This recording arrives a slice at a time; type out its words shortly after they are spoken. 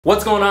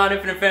What's going on,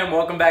 Infinite Fam?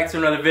 Welcome back to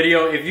another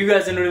video. If you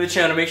guys are new to the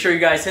channel, make sure you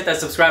guys hit that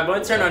subscribe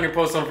button, turn on your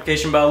post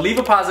notification bell, leave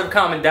a positive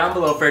comment down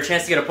below for a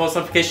chance to get a post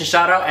notification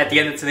shout out at the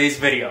end of today's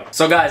video.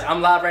 So guys,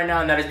 I'm live right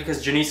now, and that is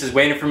because Janice is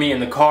waiting for me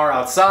in the car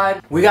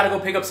outside. We gotta go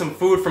pick up some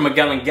food from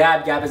Miguel and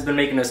Gab. Gab has been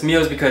making us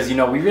meals because, you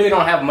know, we really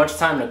don't have much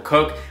time to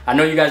cook. I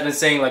know you guys been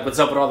saying like what's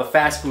up with all the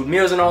fast food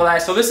meals and all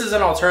that, so this is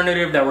an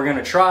alternative that we're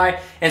gonna try,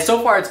 and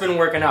so far it's been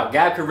working out.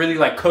 Gab could really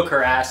like cook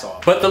her ass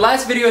off. But the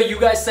last video, you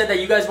guys said that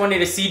you guys wanted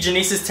to see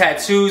Janice's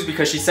tattoos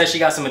because she said she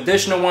got some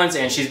additional ones,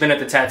 and she's been at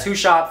the tattoo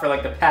shop for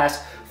like the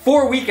past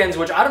 4 weekends,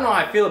 which I don't know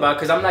how I feel about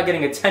because I'm not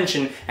getting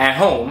attention at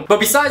home. But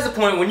besides the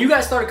point, when you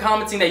guys started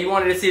commenting that you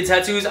wanted to see the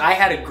tattoos, I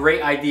had a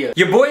great idea.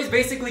 Your boy is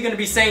basically going to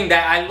be saying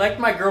that I liked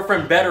my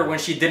girlfriend better when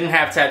she didn't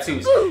have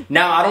tattoos.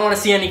 Now, I don't want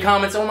to see any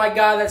comments, oh my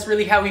god, that's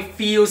really how he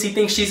feels, he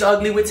thinks she's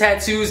ugly with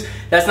tattoos.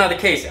 That's not the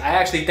case. I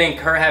actually think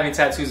her having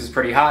tattoos is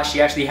pretty hot.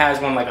 She actually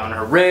has one like on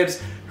her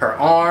ribs, her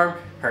arm,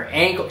 her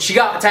ankle. She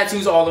got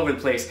tattoos all over the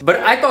place.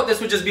 But I thought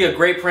this would just be a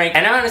great prank,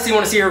 and I honestly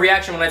want to see her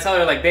reaction when I tell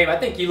her like, babe, I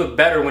think you look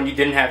better when you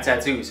didn't have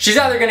tattoos. She's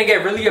either gonna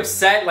get really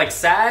upset, like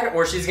sad,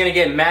 or she's gonna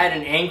get mad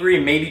and angry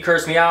and maybe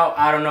curse me out.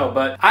 I don't know,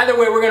 but either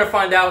way, we're gonna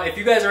find out. If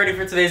you guys are ready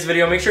for today's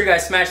video, make sure you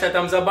guys smash that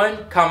thumbs up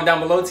button, comment down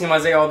below, Team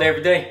Isaiah all day,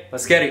 every day.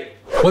 Let's get it.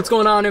 What's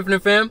going on,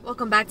 Infinite Fam?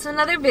 Welcome back to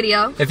another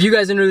video. If you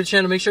guys are new to the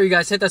channel, make sure you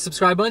guys hit that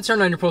subscribe button,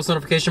 turn on your post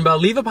notification bell,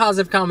 leave a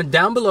positive comment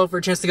down below for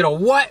a chance to get a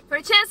what? For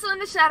a chance to win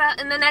the shout out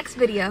in the next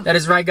video. That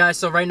is right, guys.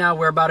 So right now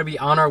we're about to be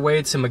on our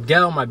way to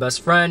Miguel, my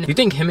best friend. You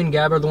think him and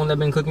Gab are the one that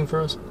been cooking for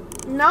us?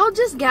 No,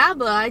 just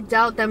Gabba. I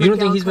doubt that. You don't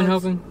think he's been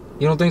helping?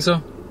 You don't think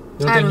so?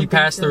 You don't think he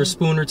passed her a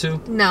spoon or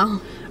two?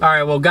 No.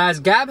 Alright, well guys,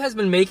 Gab has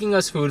been making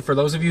us food. For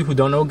those of you who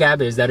don't know who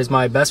Gab is, that is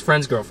my best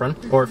friend's girlfriend.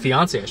 Or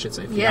fiance, I should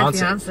say.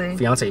 Fiance.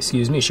 Fiance,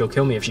 excuse me. She'll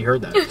kill me if she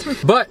heard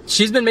that. But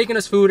she's been making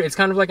us food. It's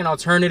kind of like an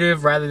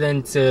alternative rather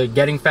than to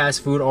getting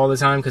fast food all the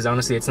time, because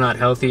honestly it's not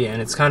healthy and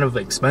it's kind of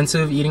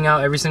expensive eating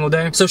out every single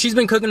day. So she's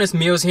been cooking us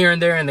meals here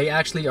and there, and they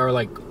actually are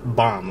like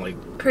bomb. Like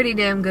pretty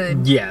damn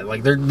good. Yeah,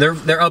 like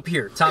they're up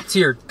here, top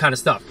tier kind of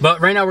stuff. But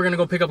right now we're gonna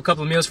go pick up a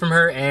couple of meals from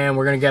her, and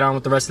we're gonna get on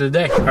with the rest of the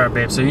day. All right,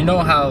 babe. So you know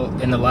how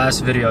in the last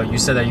video you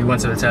said that you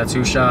went to the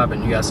tattoo shop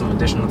and you got some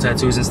additional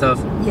tattoos and stuff?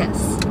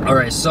 Yes. All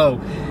right, so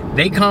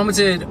they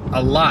commented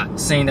a lot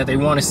saying that they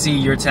want to see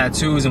your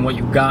tattoos and what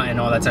you got and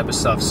all that type of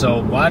stuff.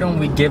 So why don't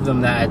we give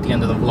them that at the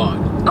end of the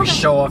vlog? We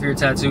show off your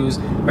tattoos.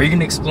 Are you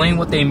gonna explain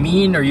what they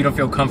mean, or you don't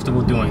feel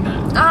comfortable doing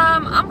that?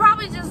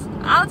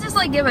 I'll just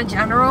like give a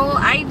general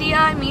idea.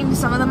 I mean,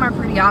 some of them are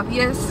pretty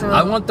obvious. So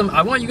I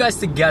want you guys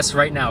to guess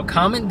right now.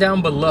 Comment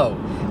down below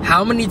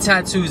how many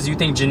tattoos you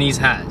think Janice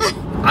has.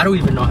 I don't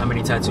even know how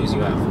many tattoos you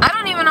have. I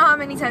don't even know how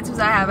many tattoos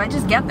I have. I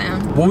just get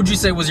them. What would you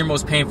say was your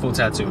most painful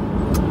tattoo?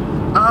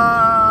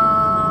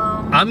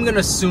 I'm gonna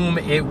assume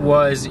it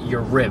was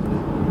your rib.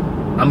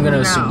 I'm gonna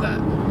assume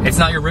that. It's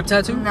not your rib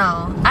tattoo?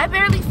 No. I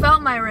barely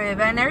felt my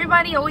rib, and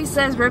everybody always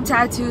says rib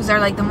tattoos are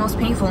like the most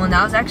painful, and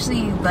that was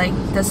actually like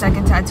the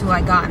second tattoo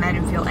I got, and I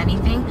didn't feel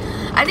anything.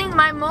 I think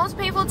my most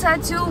painful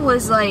tattoo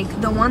was like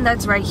the one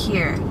that's right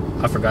here.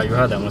 I forgot you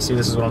had that one. See,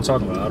 this is what I'm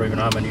talking about. I don't even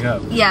know how many you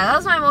have. Yeah, that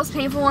was my most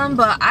painful one,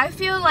 but I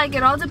feel like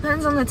it all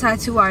depends on the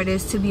tattoo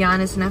artist, to be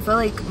honest, and I feel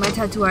like my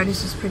tattoo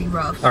artist was pretty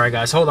rough. Alright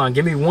guys, hold on.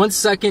 Give me 1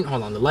 second.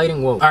 Hold on, the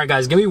lighting, whoa. Alright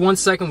guys, give me 1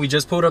 second. We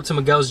just pulled up to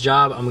Miguel's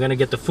job. I'm gonna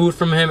get the food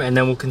from him, and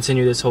then we'll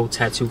continue this whole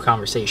tattoo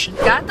conversation.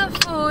 Got the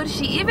food.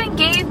 She even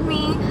gave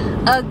me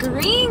a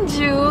green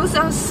juice.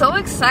 I'm so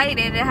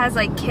excited. It has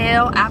like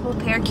kale, apple,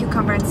 pear,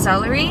 cucumber, and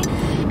celery.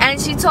 And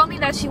she told me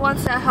that she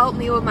wants to help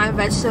me with my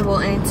vegetable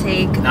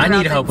intake. I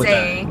need help with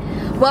that.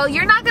 Well,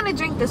 you're not gonna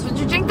drink this. Would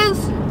you drink this?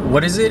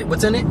 What is it?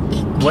 What's in it?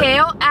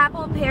 Kale,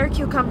 apple, pear,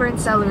 cucumber, and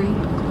celery.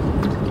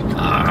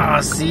 Ah,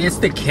 see, it's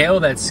the kale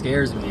that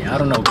scares me. I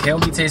don't know. Kale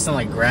be tasting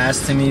like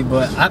grass to me,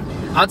 but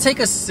I'll take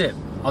a sip.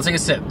 I'll take a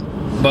sip.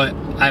 But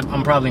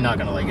I'm probably not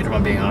gonna like it, if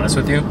I'm being honest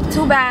with you.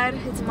 Too bad.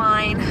 It's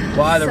mine.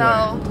 Well, either way.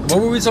 What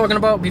were we talking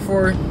about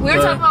before? We were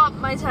talking about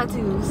my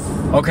tattoos.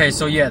 Okay,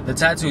 so yeah, the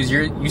tattoos.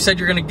 You said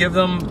you're gonna give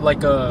them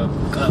like a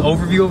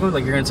overview of it,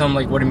 like you're gonna tell them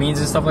like what it means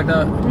and stuff like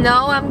that.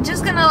 No, I'm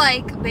just gonna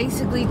like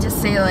basically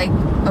just say like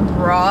a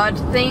broad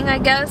thing, I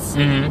guess.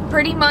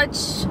 Pretty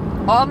much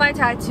all my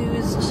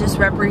tattoos just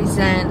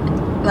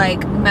represent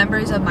like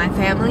members of my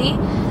family,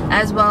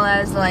 as well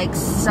as like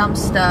some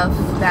stuff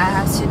that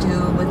has to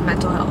do with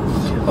mental health.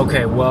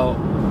 Okay, well,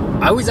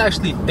 I was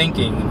actually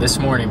thinking this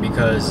morning,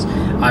 because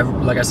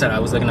like I said, I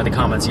was looking at the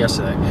comments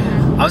yesterday.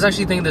 I was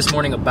actually thinking this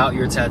morning about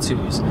your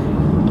tattoos.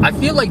 I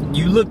feel like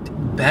you looked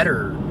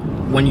better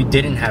when you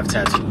didn't have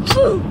tattoos.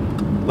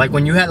 Like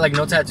when you had like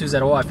no tattoos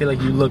at all, I feel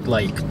like you looked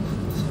like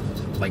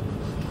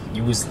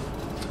you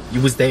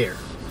was there.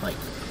 Like,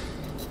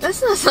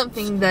 that's not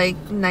something like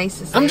nice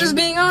to say. I'm just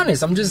being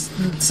honest. I'm just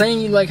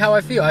saying like how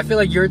I feel. I feel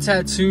like your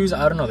tattoos,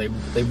 I don't know,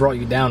 they brought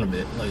you down a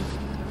bit. Like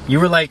you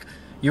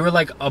were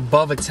like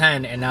above a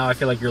 10, and now I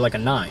feel like you're like a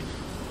 9.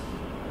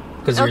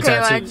 Because your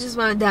tattoos. Well, I just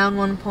went down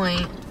 1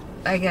 point,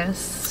 I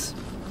guess.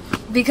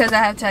 Because I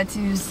have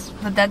tattoos,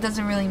 but that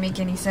doesn't really make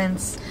any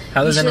sense.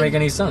 How does that make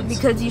any sense?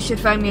 Because you should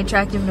find me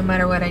attractive no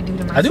matter what I do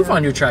to myself. I do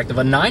find you attractive.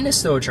 A 9 is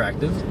still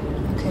attractive.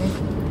 Okay.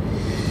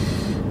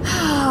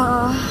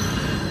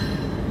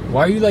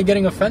 Why are you like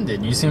getting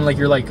offended? You seem like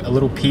you're like a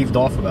little peeved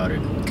off about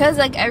it. Because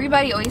like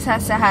everybody always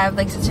has to have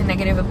like such a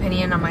negative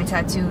opinion on my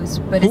tattoos,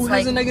 but who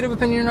has a negative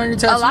opinion on your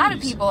tattoos? A lot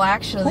of people,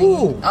 actually.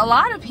 Who? A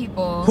lot of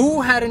people.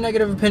 Who had a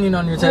negative opinion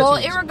on your tattoos?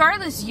 Well,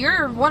 irregardless,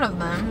 you're one of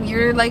them.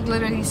 You're like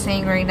literally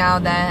saying right now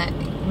that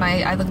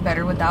I look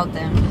better without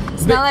them.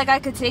 It's not like I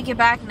could take it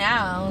back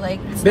now. Like,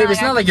 it's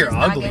not like you're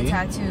ugly.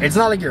 It's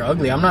not like you're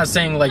ugly. I'm not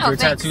saying like your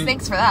tattoos.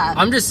 Thanks for that.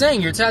 I'm just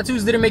saying your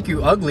tattoos didn't make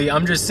you ugly.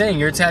 I'm just saying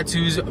your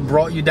tattoos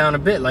brought you down a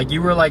bit. Like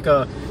you were like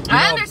a.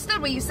 I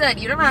understood what you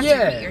said. You don't have to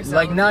repeat yourself.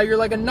 Like now you're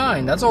like a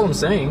 9. That's all I'm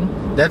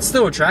saying. That's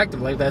still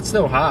attractive. Like that's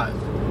still hot.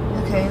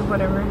 Okay,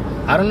 whatever.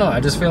 I don't know. I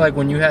just feel like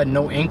when you had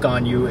no ink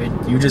on you,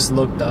 you just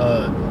looked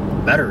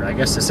better, I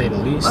guess, to say the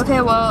least.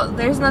 Okay, well,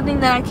 there's nothing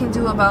that I can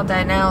do about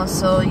that now,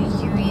 so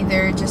you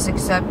either just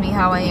accept me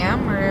how I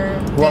am, or...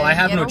 Well, I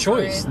have no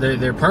choice.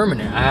 They're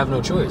permanent. I have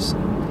no choice.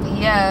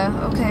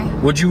 Yeah, okay.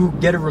 Would you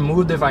get it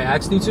removed if I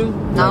asked you to?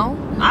 No.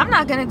 I'm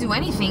not gonna do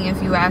anything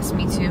if you ask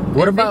me to.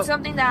 If it's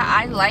something that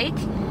I like,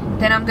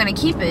 then I'm gonna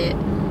keep it.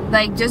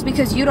 Like, just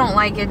because you don't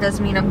like it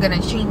doesn't mean I'm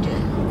gonna change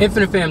it.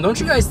 Infinite Fam, don't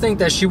you guys think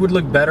that she would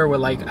look better with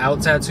like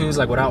out tattoos,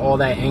 like without all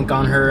that ink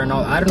on her and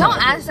all? I don't know.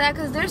 Don't ask that,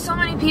 because there's so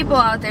many people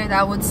out there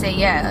that would say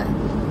yeah.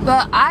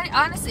 But I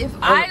honestly, if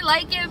I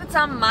like it, if it's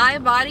on my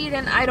body,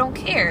 then I don't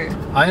care.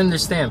 I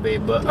understand,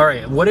 babe, but all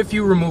right, what if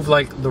you remove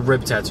like the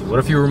rib tattoo? What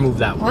if you remove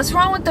that one? What's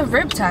wrong with the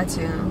rib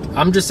tattoo?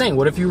 I'm just saying,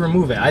 what if you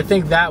remove it? I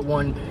think that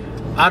one,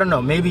 I don't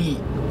know, maybe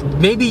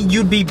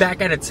you'd be back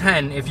at a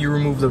 10 if you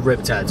remove the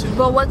rib tattoo.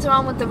 But what's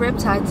wrong with the rib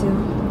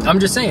tattoo? I'm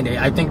just saying,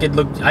 I think you'd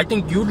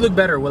look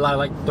better with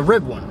like the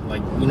rib one.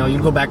 Like, you know,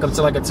 you'd go back up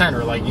to like a 10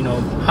 or like, you know,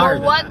 higher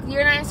than that.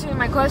 You're not answering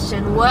my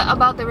question. What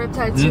about the rib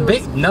tattoo?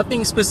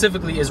 Nothing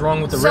specifically is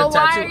wrong with the rib tattoo. So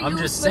why are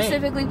you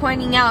specifically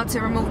pointing out to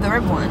remove the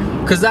rib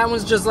one? Because that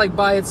one's just like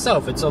by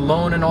itself. It's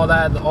alone and all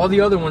that. All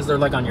the other ones, they're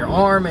like on your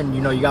arm, and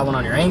you know, you got one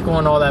on your ankle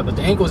and all that, but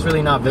the ankle is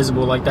really not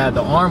visible like that.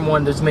 The arm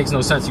one, this makes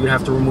no sense. You'd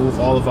have to remove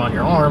all of on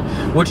your arm,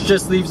 which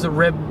just leaves the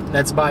rib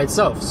that's by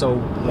itself. So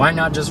why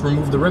not just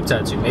remove the rib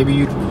tattoo? Maybe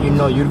you'd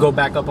go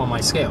back up on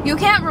my scale. You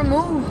can't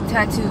remove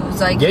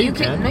tattoos. Like, yeah, you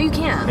can. No, you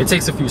can't. It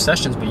takes a few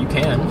sessions, but you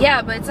can.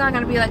 Yeah, but it's not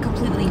gonna be like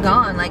completely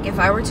gone. Like, if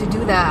I were to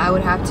do that, I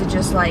would have to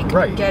just like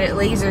get it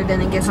lasered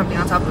and then get something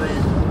on top of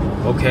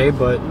it. Okay,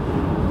 but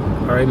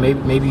all right,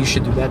 maybe you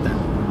should do that then.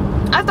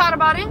 I thought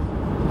about it.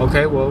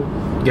 Okay, well,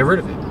 get rid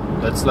of it.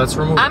 Let's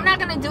remove it. I'm not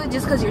gonna do it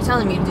just because you're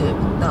telling me to do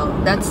it, though.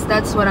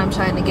 That's what I'm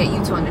trying to get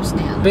you to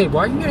understand. Babe,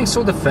 why are you getting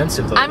so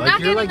defensive, though? I'm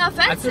not getting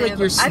offensive. I feel like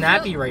you're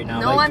snappy right now.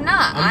 No, I'm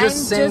not. I'm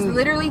just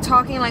literally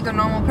talking like a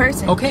normal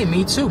person. Okay,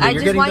 me too, but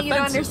you're getting defensive. I just want you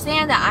to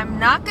understand that I'm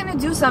not gonna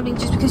do something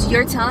just because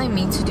you're telling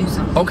me to do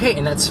something. Okay,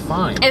 and that's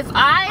fine.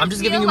 I'm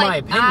just giving you my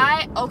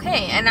opinion.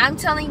 Okay, and I'm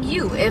telling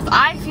you, if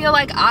I feel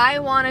like I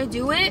want to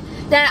do it,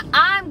 then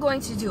I'm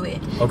going to do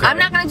it. Okay. I'm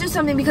not gonna do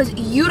something because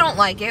you don't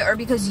like it, or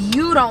because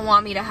you don't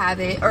want me to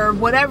have it, or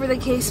whatever the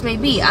case may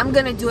be. I'm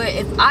gonna do it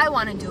if I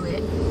want to do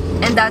it,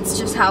 and that's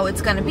just how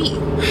it's gonna be.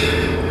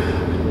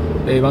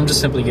 Babe, I'm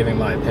just simply giving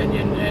my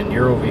opinion, and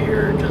you're over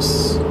here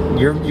just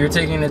you're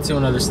taking it to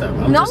another step.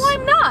 I'm not.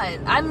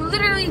 I'm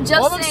literally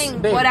just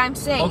saying what I'm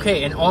saying.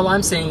 Okay, and all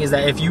I'm saying is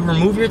that if you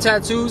remove your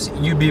tattoos,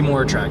 you'd be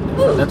more attractive.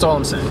 That's all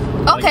I'm saying.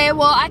 Okay,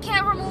 well, I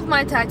can't remove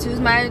my tattoos.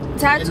 My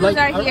tattoos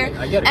are here, right,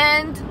 I get it.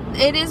 And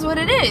it is what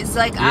it is.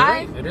 Like,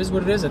 right. It is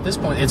what it is at this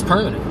point. It's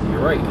permanent.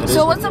 You're right.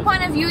 So what's the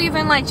point of you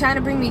even like trying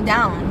to bring me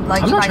down?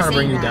 Like, I'm not trying to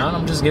bring you down.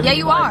 I'm just giving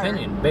you my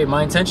opinion. Babe,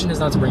 my intention is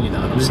not to bring you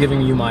down. I'm just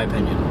giving you my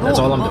opinion. That's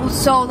all I'm doing.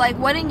 So like,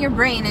 what in your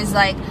brain is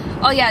like,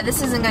 oh yeah,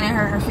 this isn't gonna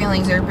hurt her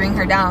feelings or bring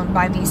her down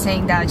by me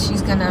saying that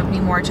she's gonna be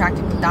more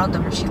attractive without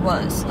them, or she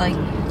was. Like,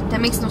 that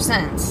makes no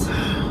sense.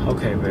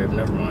 Okay, babe,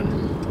 never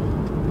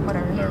mind.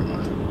 Whatever. Never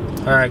mind.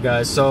 Alright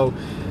guys, so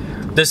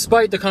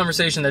despite the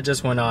conversation that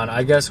just went on,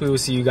 I guess we will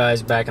see you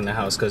guys back in the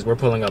house because we're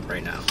pulling up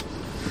right now.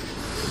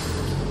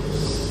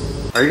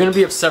 Are you gonna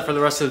be upset for the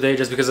rest of the day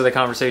just because of the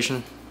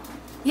conversation?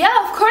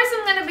 Yeah, of course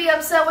I'm gonna be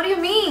upset. What do you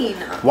mean?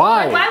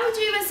 Why? Like, why would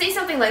you even say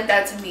something like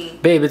that to me?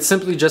 Babe, it's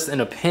simply just an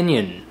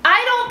opinion.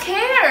 I don't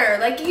care.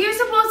 Like, you're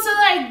supposed to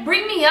like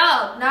bring me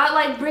up, not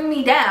like bring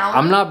me down.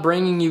 I'm not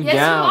bringing you down.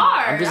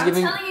 Yes, you are. I'm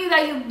telling you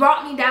that you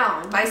brought me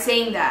down by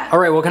saying that.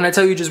 Alright, well, can I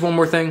tell you just one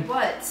more thing?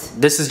 What?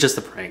 This is just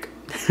a prank.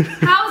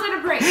 How is it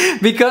a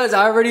prank? Because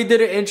I already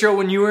did an intro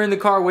when you were in the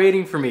car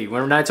waiting for me.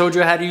 When I told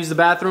you I had to use the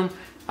bathroom,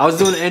 I was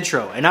doing the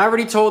intro. And I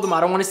already told them I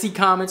don't want to see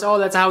comments. Oh,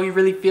 that's how he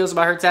really feels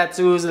about her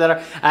tattoos.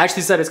 I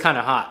actually said it's kind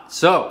of hot.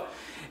 So,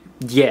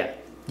 yeah.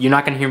 You're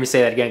not going to hear me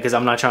say that again because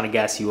I'm not trying to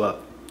gas you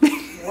up.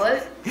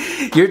 What?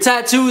 Your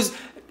tattoos,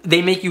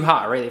 they make you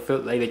hot, right? They feel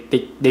like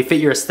they fit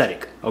your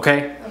aesthetic,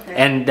 okay? Okay.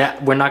 And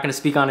that we're not going to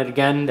speak on it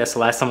again. That's the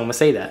last time I'm going to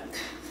say that.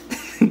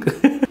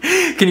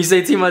 Can you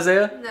say Team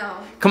Isaiah? No.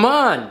 Come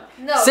on.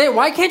 No. Say it.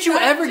 Why can't you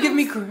ever give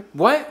me...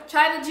 What?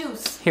 Try the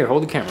juice. Here,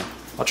 hold the camera.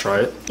 I'll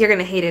try it. You're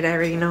gonna hate it, I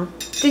already know.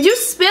 Did you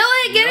spill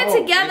it? Get it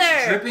together.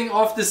 It's dripping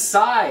off the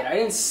side. I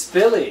didn't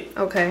spill it.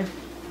 Okay.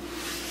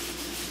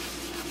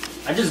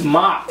 I just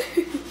mopped.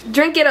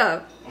 Drink it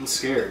up. I'm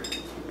scared.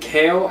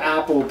 Kale,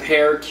 apple,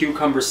 pear,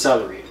 cucumber,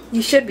 celery.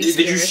 You should be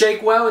scared. Did you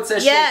shake well? It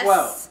says shake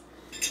well.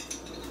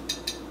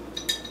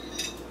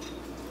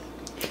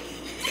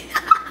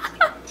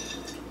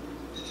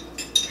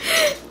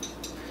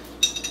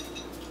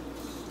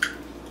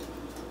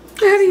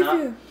 How do you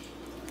feel?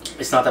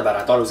 It's not that bad.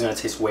 I thought it was gonna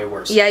taste way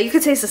worse. Yeah, you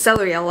could taste the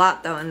celery a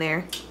lot though in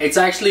there. It's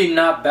actually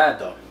not bad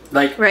though.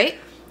 Like, right?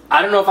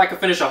 I don't know if I could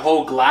finish a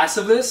whole glass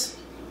of this,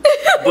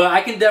 but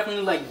I can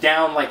definitely like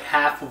down like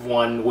half of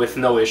one with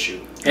no issue.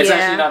 It's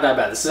actually not that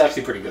bad. This is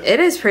actually pretty good. It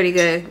is pretty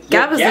good.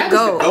 Gab is the Gab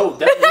goat.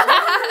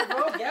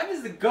 Gab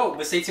is the GOAT.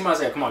 But say to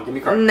myself, come on, give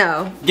me credit.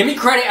 No. Give me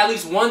credit at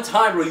least one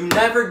time, bro. You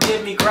never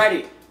give me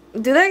credit.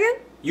 Do that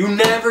again? You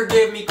never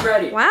give me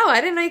credit. Wow, I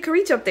didn't know you could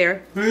reach up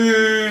there.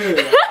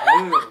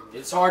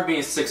 It's hard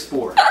being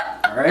 6'4",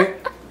 alright?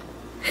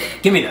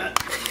 Give me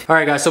that.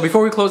 Alright guys, so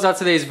before we close out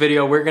today's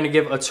video, we're gonna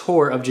give a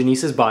tour of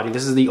Janice's body.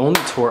 This is the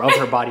only tour of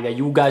her body that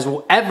you guys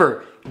will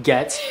ever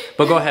get.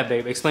 But go ahead,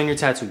 babe, explain your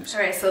tattoos.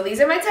 Alright, so these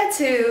are my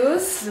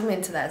tattoos. Zoom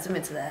into that, zoom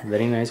into that.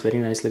 Very nice, very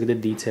nice. Look at the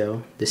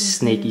detail. This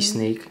snaky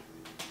snake.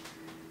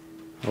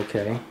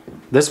 Okay.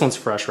 This one's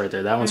fresh right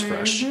there. That one's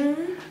fresh.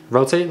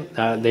 Rotate.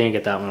 They didn't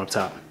get that one up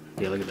top.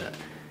 Yeah, look at that.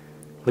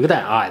 Look at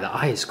that eye. The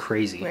eye is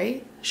crazy.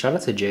 Right? Shout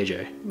out to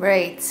JJ.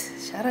 Right.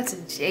 Shout out to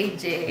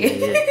JJ.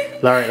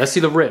 Yeah. Alright, let's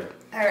see the rib.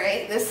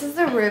 Alright, this is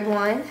the rib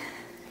one.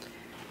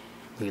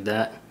 Look at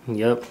that.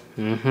 Yep.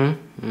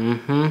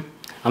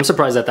 I'm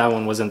surprised that that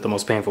one wasn't the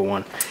most painful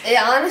one.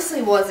 It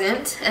honestly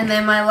wasn't. And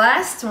then my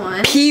last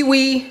one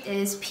Pee-wee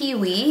is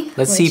Pee-wee.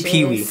 Let's see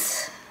Pee-wee.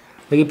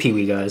 Look at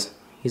Pee-wee, guys.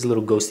 He's a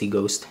little ghosty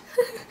ghost.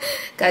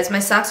 Guys, my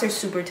socks are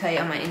super tight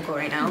on my ankle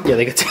right now. Yeah,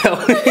 they can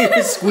tell.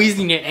 You're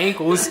squeezing your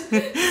ankles.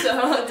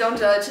 So don't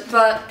judge.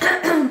 But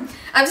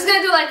I'm just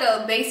gonna do like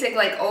a basic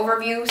like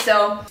overview.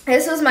 So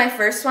this was my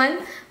first one.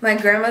 My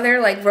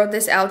grandmother like wrote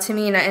this out to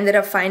me, and I ended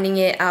up finding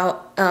it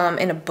out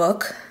in a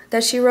book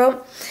that she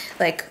wrote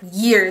like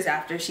years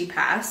after she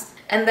passed.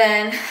 And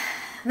then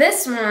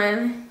this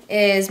one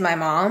is my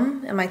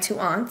mom and my two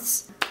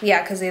aunts.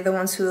 Yeah, because they're the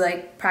ones who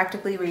like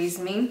practically raised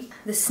me.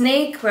 The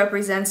snake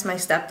represents my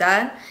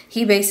stepdad.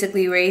 He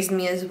basically raised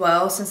me as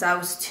well since I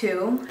was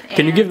 2.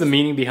 Can you give the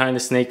meaning behind the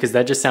snake? Because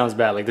that just sounds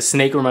bad. Like the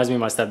snake reminds me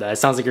of my stepdad. It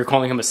sounds like you're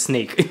calling him a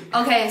snake.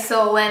 Okay,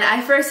 so when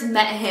I first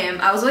met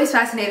him, I was always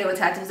fascinated with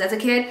tattoos as a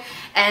kid.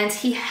 And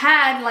he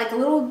had like a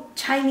little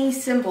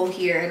Chinese symbol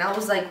here. And I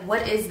was like,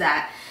 what is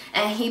that?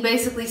 And he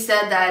basically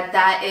said that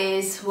that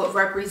is what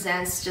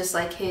represents just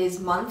like his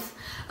month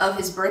of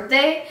his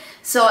birthday.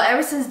 So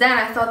ever since then,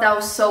 I thought that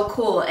was so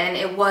cool. And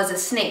it was a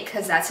snake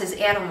because that's his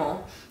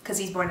animal, because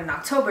he's born in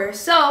October.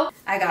 So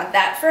I got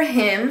that for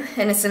him,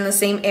 and it's in the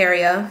same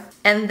area.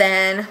 And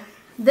then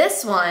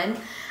this one,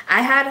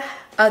 I had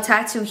a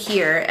tattoo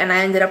here, and I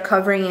ended up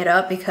covering it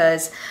up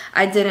because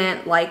I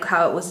didn't like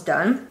how it was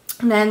done.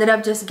 And I ended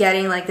up just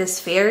getting like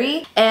this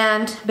fairy,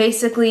 and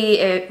basically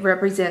it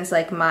represents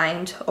like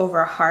mind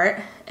over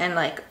heart, and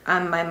like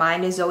my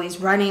mind is always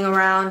running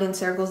around in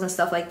circles and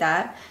stuff like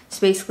that. It's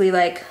basically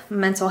like a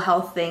mental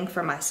health thing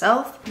for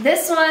myself.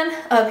 This one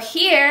up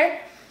here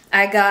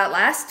I got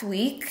last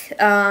week.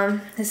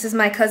 This is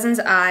my cousin's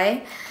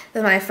eye.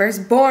 They're my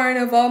firstborn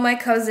of all my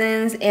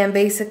cousins, and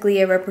basically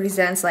it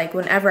represents like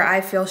whenever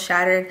I feel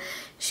shattered,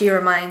 she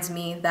reminds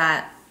me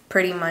that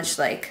pretty much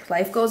like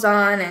life goes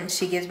on, and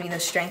she gives me the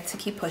strength to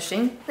keep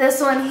pushing.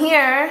 This one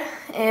here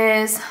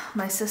is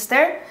my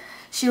sister.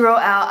 She wrote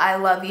out I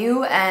love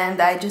you,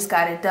 and I just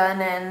got it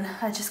done, and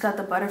I just got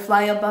the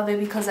butterfly above it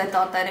because I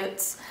thought that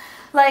it's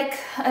like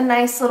a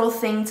nice little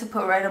thing to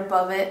put right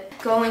above it.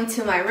 Going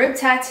to my rib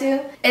tattoo,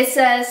 it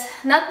says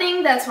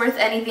nothing that's worth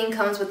anything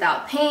comes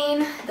without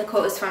pain. The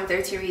quote is from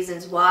 13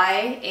 Reasons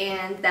Why,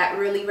 and that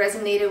really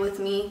resonated with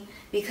me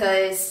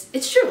because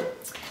it's true,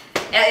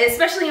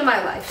 especially in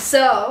my life.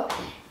 So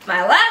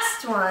my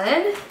last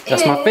one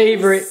That's my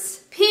favorite.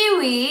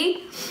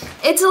 Pee-wee.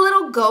 It's a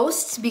little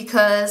ghost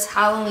because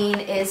Halloween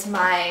is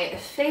my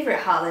favorite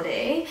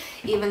holiday,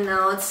 even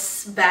though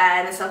it's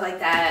bad and stuff like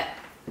that.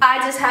 I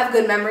just have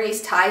good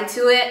memories tied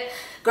to it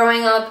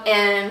growing up,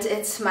 and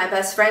it's my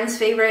best friend's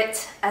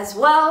favorite as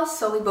well,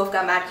 so we both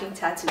got matching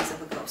tattoos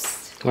of a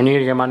ghost. When are you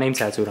gonna get my name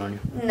tattooed on you?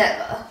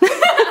 Never.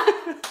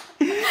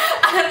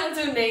 I don't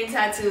do name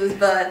tattoos,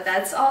 but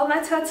that's all my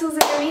tattoos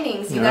and their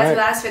meanings. You guys have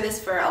asked for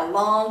this for a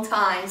long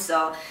time,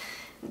 so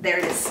there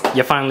it is.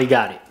 You finally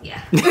got it.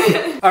 Yeah.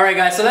 Alright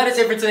guys, so that is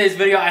it for today's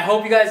video. I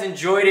hope you guys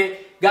enjoyed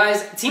it.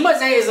 Guys, Team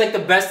Isaiah is like the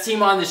best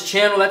team on this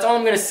channel. That's all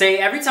I'm gonna say.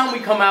 Every time we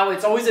come out,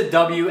 it's always a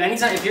W.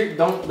 Anytime, if you're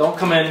don't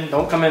come in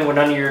with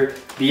none of your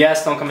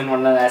BS. Don't come in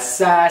with none of that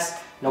sass.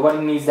 Nobody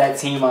needs that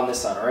team on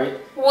this side. All right?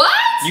 What?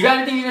 You got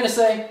anything you're gonna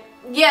say?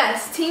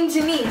 Yes, Team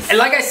Janice. And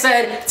like I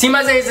said, Team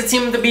Isaiah is the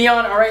team to be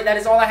on. Alright, that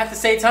is all I have to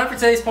say. Time for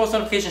today's post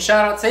notification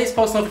shout out. Today's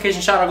post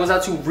notification shout out goes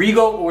out to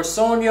Rigo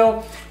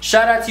Orsonio.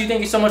 Shout out to you.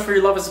 Thank you so much for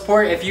your love and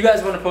support. If you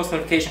guys want a post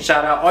notification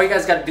shout out, all you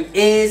guys gotta do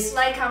is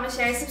like, comment,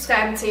 share, and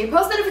subscribe, and turn your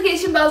post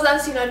notification bells on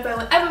so you're notified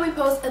whenever we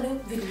post a new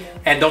video.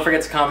 And don't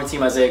forget to comment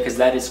Team Isaiah, because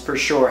that is for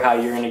sure how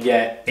you're gonna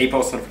get a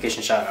post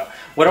notification shout out.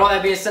 With all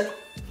that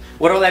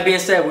being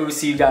said, we will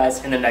see you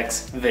guys in the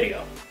next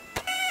video.